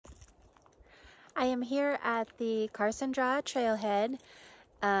I am here at the Carson Draw Trailhead,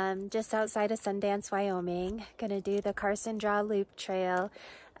 just outside of Sundance, Wyoming. Gonna do the Carson Draw Loop Trail.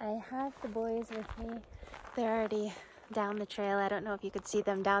 I have the boys with me. They're already down the trail. I don't know if you could see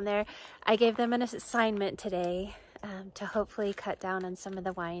them down there. I gave them an assignment today to hopefully cut down on some of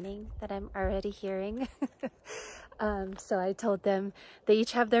the whining that I'm already hearing. So I told them they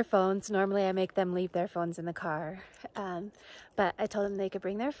each have their phones. Normally I make them leave their phones in the car. But I told them they could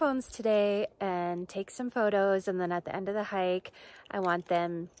bring their phones today and take some photos. And then at the end of the hike, I want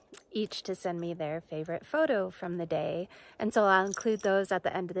them each to send me their favorite photo from the day. And so I'll include those at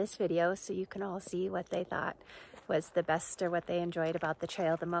the end of this video so you can all see what they thought was the best or what they enjoyed about the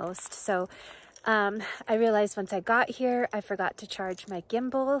trail the most. So I realized once I got here, I forgot to charge my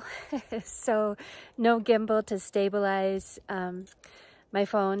gimbal. So no gimbal to stabilize my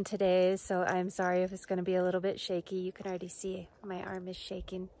phone today. So I'm sorry if it's going to be a little bit shaky. You can already see my arm is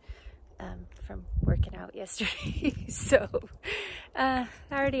shaking from working out yesterday. So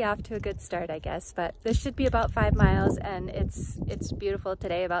already off to a good start, I guess. But this should be about 5 miles, and it's beautiful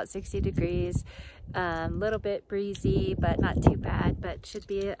today, about 60 degrees. Little bit breezy, but not too bad. But should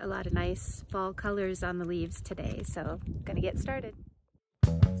be a lot of nice fall colors on the leaves today. So gonna get started.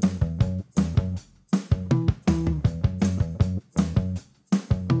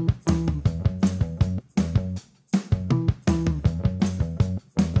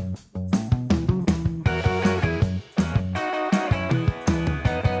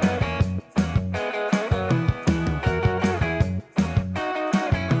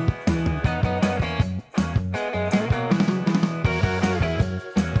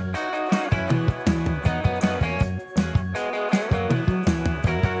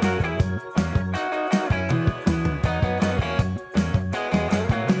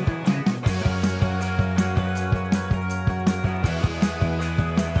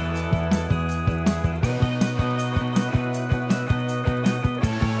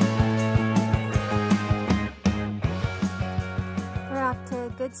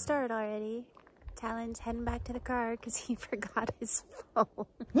 Good start already. Talon's heading back to the car because he forgot his phone.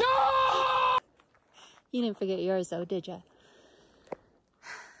 No! You didn't forget yours though, did you?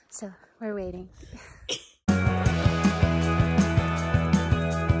 So we're waiting.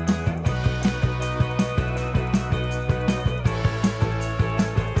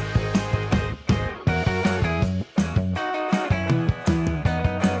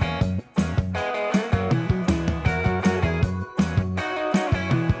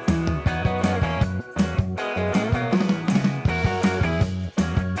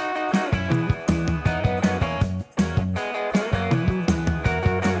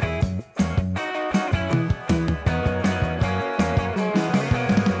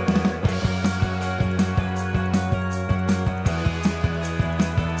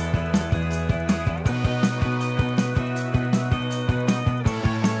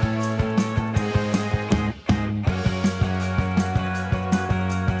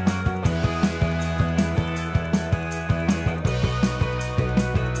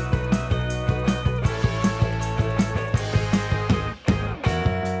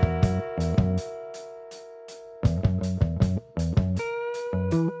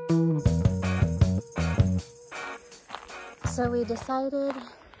 So we decided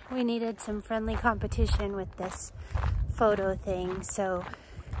we needed some friendly competition with this photo thing. So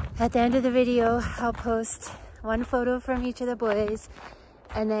at the end of the video, I'll post one photo from each of the boys,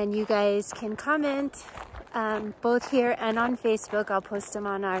 and then you guys can comment both here and on Facebook. I'll post them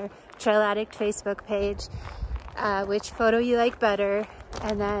on our Trail Addict Facebook page, which photo you like better.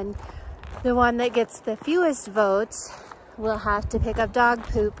 And then the one that gets the fewest votes will have to pick up dog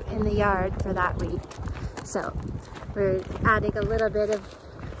poop in the yard for that week. So we're adding a little bit of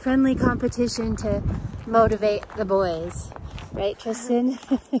friendly competition to motivate the boys. Right, Tristan?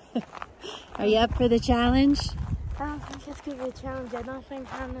 Are you up for the challenge? I don't think it's going to be a challenge. I don't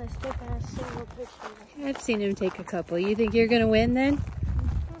think I'm going to stick on a single picture. I've seen him take a couple. You think you're going to win then?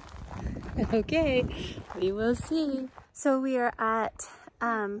 Mm-hmm. Okay, we will see. So we are at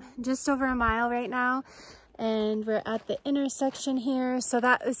just over a mile right now. And we're at the intersection here. So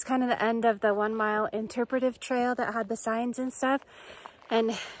that was kind of the end of the 1 mile interpretive trail that had the signs and stuff.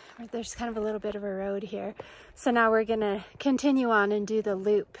 And there's kind of a little bit of a road here. So now we're gonna continue on and do the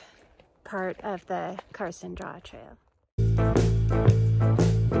loop part of the Carson Draw Trail.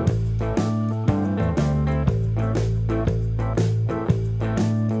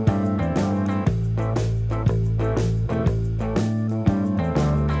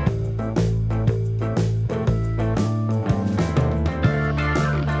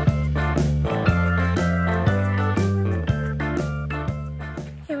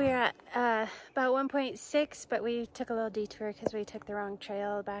 at about 1.6, but we took a little detour because we took the wrong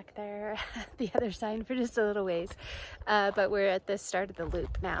trail back there the other side for just a little ways. But we're at the start of the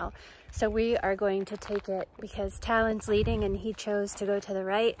loop now. So we are going to take it because Talon's leading and he chose to go to the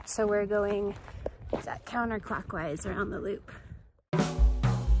right. So we're going, what's that, counterclockwise around the loop.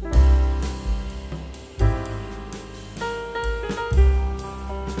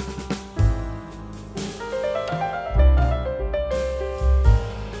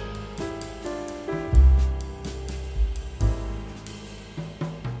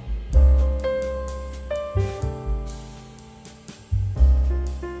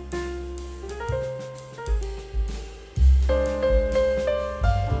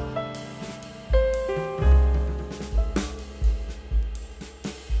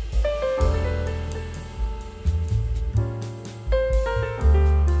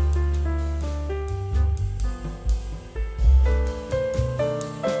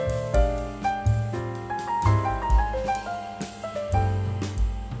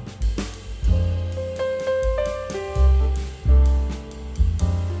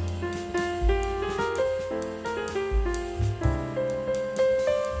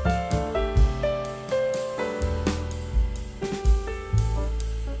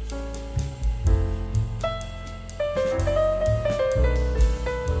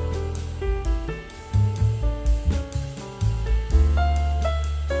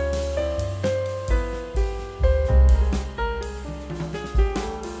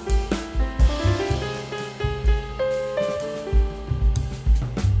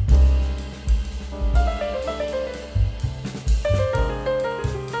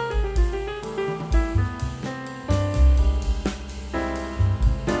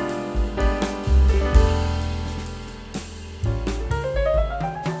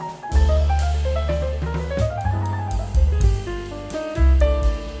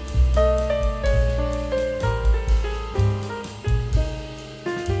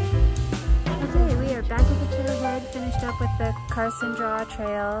 With the Carson Draw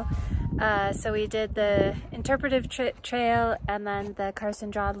Trail. So we did the interpretive trail and then the Carson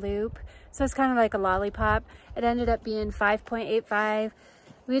Draw loop. So it's kind of like a lollipop. It ended up being 5.85.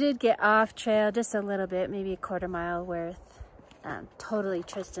 We did get off trail just a little bit, maybe a quarter mile worth. Totally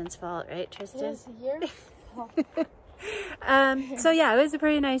Tristan's fault, right, Tristan? Yes, so yeah, it was a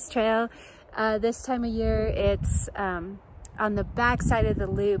pretty nice trail. This time of year, it's on the back side of the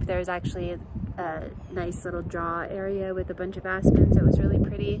loop, there's actually a nice little draw area with a bunch of aspens. It was really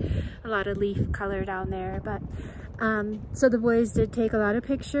pretty, a lot of leaf color down there. But so the boys did take a lot of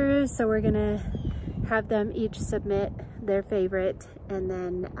pictures, so we're gonna have them each submit their favorite, and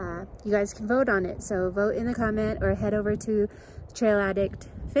then you guys can vote on it. So vote in the comment or head over to Trail Addict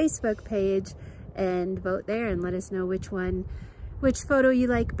Facebook page and vote there and let us know which photo you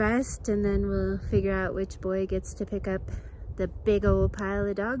like best, and then we'll figure out which boy gets to pick up the big old pile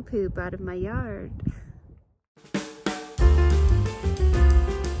of dog poop out of my yard.